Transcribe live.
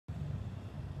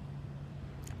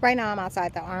Right now I'm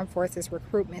outside the Armed Forces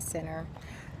Recruitment Center.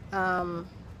 I'm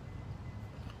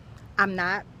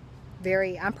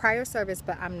prior service,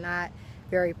 but I'm not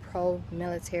very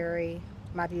pro-military.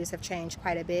 My views have changed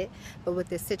quite a bit, but with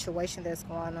this situation that's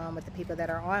going on with the people that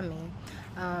are on me,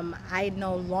 I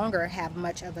no longer have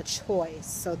much of a choice.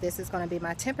 So this is going to be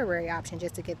my temporary option,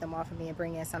 just to get them off of me and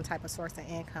bring in some type of source of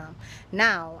income.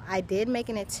 Now, I did make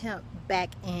an attempt back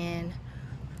in,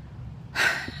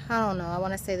 I don't know, I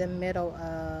want to say the middle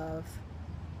of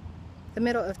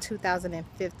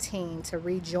 2015 to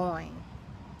rejoin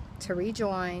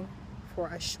for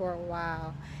a short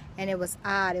while, and it was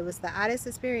odd. It was the oddest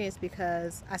experience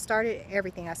because I started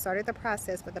everything. I started the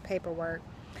process with the paperwork.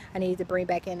 I needed to bring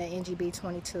back in the NGB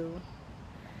 22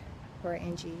 or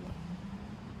NG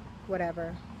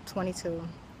whatever 22,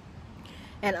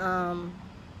 and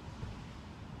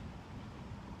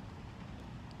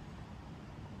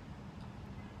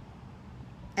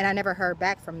I never heard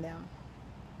back from them.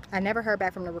 I never heard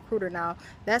back from the recruiter. Now,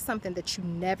 that's something that you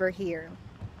never hear.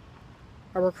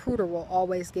 A recruiter will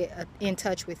always get in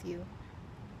touch with you.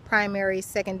 Primary,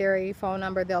 secondary phone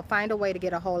number, they'll find a way to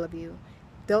get a hold of you.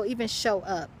 They'll even show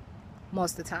up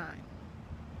most of the time.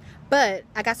 But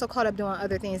I got so caught up doing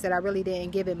other things that I really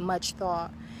didn't give it much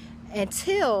thought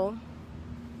until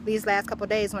these last couple of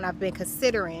days, when I've been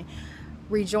considering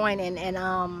rejoining, and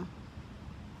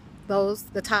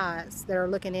the ties that are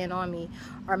looking in on me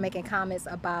are making comments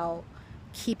about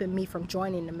keeping me from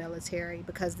joining the military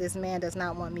because this man does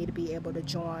not want me to be able to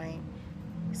join.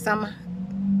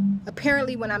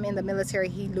 Apparently when I'm in the military,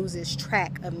 he loses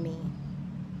track of me.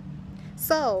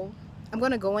 So I'm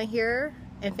going to go in here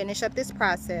and finish up this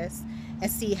process and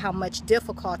see how much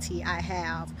difficulty I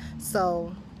have.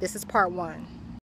 So this is part 1.